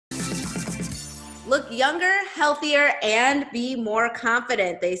Look younger, healthier, and be more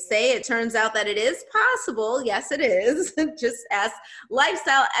confident. They say it turns out that it is possible. Yes, it is. Just ask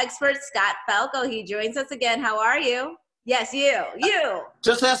lifestyle expert Scott Falco. He joins us again. How are you? Yes, you.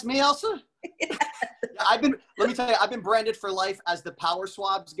 Just ask me, Elsa. Let me tell you, I've been branded for life as the Power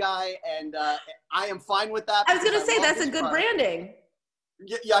Swabs guy, and I am fine with that. I was going to say that's a good branding.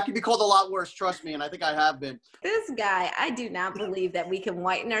 Yeah, I could be called a lot worse, trust me, and I think I have been. This guy, I do not believe that we can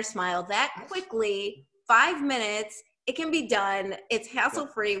whiten our smile that quickly. 5 minutes, it can be done. It's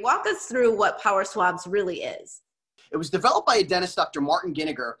hassle-free. Walk us through what Power Swabs really is. It was developed by a dentist, Dr. Martin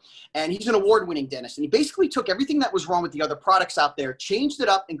Ginniger, and he's an award-winning dentist. And he basically took everything that was wrong with the other products out there, changed it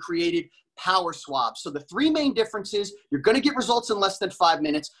up, and created Power Swabs. So the three main differences: you're going to get results in less than 5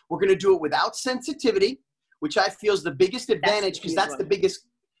 minutes. We're going to do it without sensitivity, which I feel is the biggest advantage, because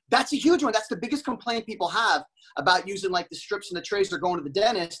that's a huge one. That's the biggest complaint people have about using like the strips and the trays or going to the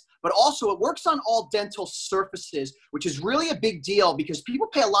dentist. But also it works on all dental surfaces, which is really a big deal because people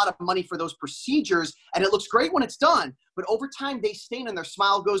pay a lot of money for those procedures and it looks great when it's done. But over time they stain and their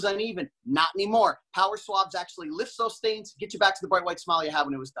smile goes uneven. Not anymore. Power Swabs actually lifts those stains, get you back to the bright white smile you had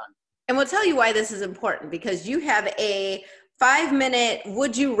when it was done. And we'll tell you why this is important, because you have a 5-minute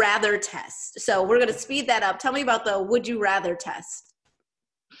would you rather test. So we're going to speed that up. Tell me about the would you rather test.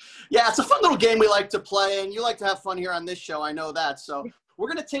 Yeah, it's a fun little game we like to play, and you like to have fun here on this show. I know that. So we're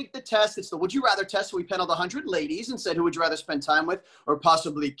going to take the test. It's the would you rather test. So we paneled 100 ladies and said, who would you rather spend time with or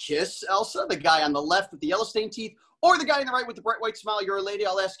possibly kiss, Elsa? The guy on the left with the yellow stained teeth or the guy on the right with the bright white smile? You're a lady.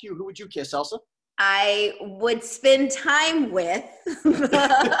 I'll ask you, who would you kiss, Elsa? I would spend time with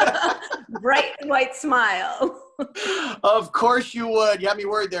bright white smile. Of course you would. You had me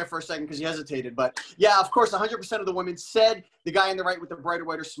worried there for a second because you hesitated. But yeah, of course, 100% of the women said the guy on the right with the brighter,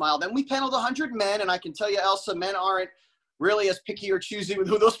 whiter smile. Then we paneled 100 men, and I can tell you, Elsa, men aren't really as picky or choosy with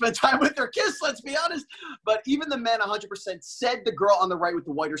who they'll spend time with or kiss, let's be honest. But even the men, 100% said the girl on the right with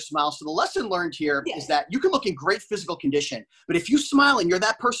the whiter smile. So the lesson learned here is that you can look in great physical condition, but if you smile and you're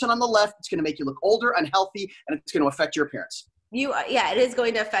that person on the left, it's going to make you look older, unhealthy, and it's going to affect your appearance. Yeah, it is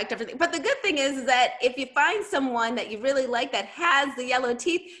going to affect everything. But the good thing is that if you find someone that you really like that has the yellow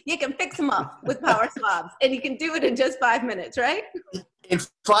teeth, you can fix them up with Power Swabs, and you can do it in just 5 minutes, right? In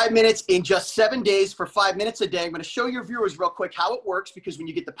 5 minutes, in just 7 days, for 5 minutes a day. I'm going to show your viewers real quick how it works, because when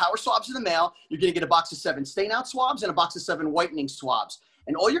you get the Power Swabs in the mail, you're going to get a box of 7 stain out swabs and a box of 7 whitening swabs.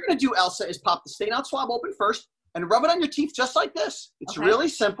 And all you're going to do, Elsa, is pop the stain out swab open first and rub it on your teeth just like this. It's really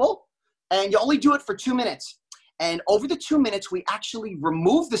simple, and you only do it for 2 minutes. And over the 2 minutes, we actually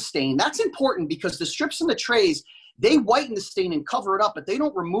remove the stain. That's important because the strips and the trays, they whiten the stain and cover it up, but they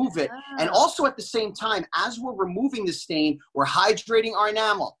don't remove it. And also at the same time, as we're removing the stain, we're hydrating our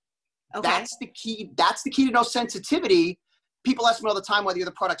enamel. That's the key. That's the key to no sensitivity. People ask me all the time why the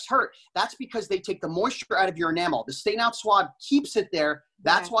other products hurt. That's because they take the moisture out of your enamel. The stain out swab keeps it there.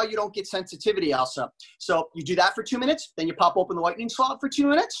 That's why you don't get sensitivity, Elsa. So you do that for 2 minutes, then you pop open the whitening swab for 2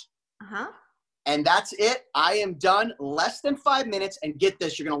 minutes. And that's it. I am done. Less than 5 minutes. And get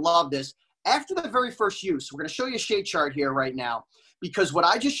this, you're going to love this. After the very first use, we're going to show you a shade chart here right now, because what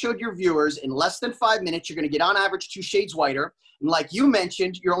I just showed your viewers, in less than 5 minutes, you're going to get on average 2 shades whiter. And like you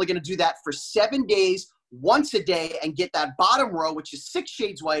mentioned, you're only going to do that for 7 days, once a day, and get that bottom row, which is 6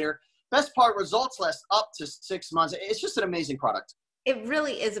 shades whiter. Best part, results last up to 6 months. It's just an amazing product. It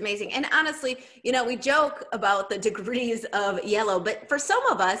really is amazing. And honestly, you know, we joke about the degrees of yellow, but for some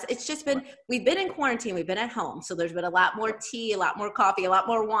of us, it's just been, we've been in quarantine, we've been at home. So there's been a lot more tea, a lot more coffee, a lot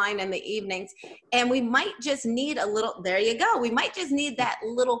more wine in the evenings. And we might just need a little, there you go. We might just need that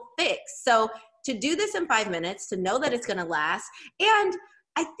little fix. So to do this in 5 minutes, to know that it's going to last. And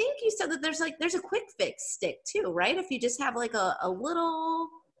I think you said that there's a quick fix stick too, right? If you just have like a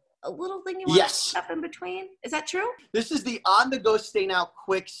little thing you want to stuff in between. Is that true? This is the on-the-go stain out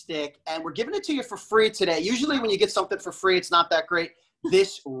quick stick, and we're giving it to you for free today. Usually when you get something for free, it's not that great.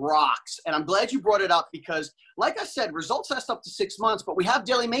 This rocks. And I'm glad you brought it up because, like I said, results last up to 6 months, but we have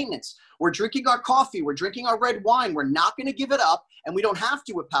daily maintenance. We're drinking our coffee. We're drinking our red wine. We're not going to give it up, and we don't have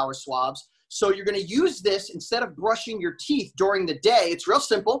to with Power Swabs. So you're going to use this instead of brushing your teeth during the day. It's real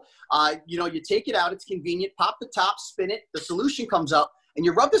simple. You take it out. It's convenient. Pop the top, spin it. The solution comes up. And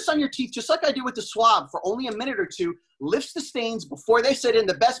you rub this on your teeth just like I do with the swab for only a minute or two, lifts the stains before they set in.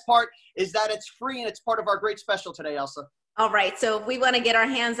 The best part is that it's free and it's part of our great special today, Elsa. All right, so if we want to get our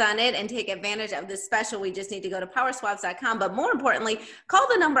hands on it and take advantage of this special, we just need to go to powerswabs.com. But more importantly, call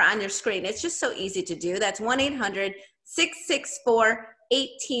the number on your screen. It's just so easy to do. That's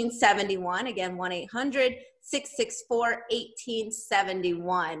 1-800-664-1871. Again, 1-800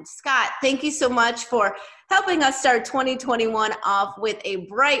 664-1871. Scott, thank you so much for helping us start 2021 off with a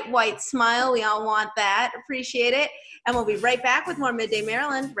bright white smile. We all want that. Appreciate it. And we'll be right back with more Midday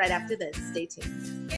Maryland right after this. Stay tuned.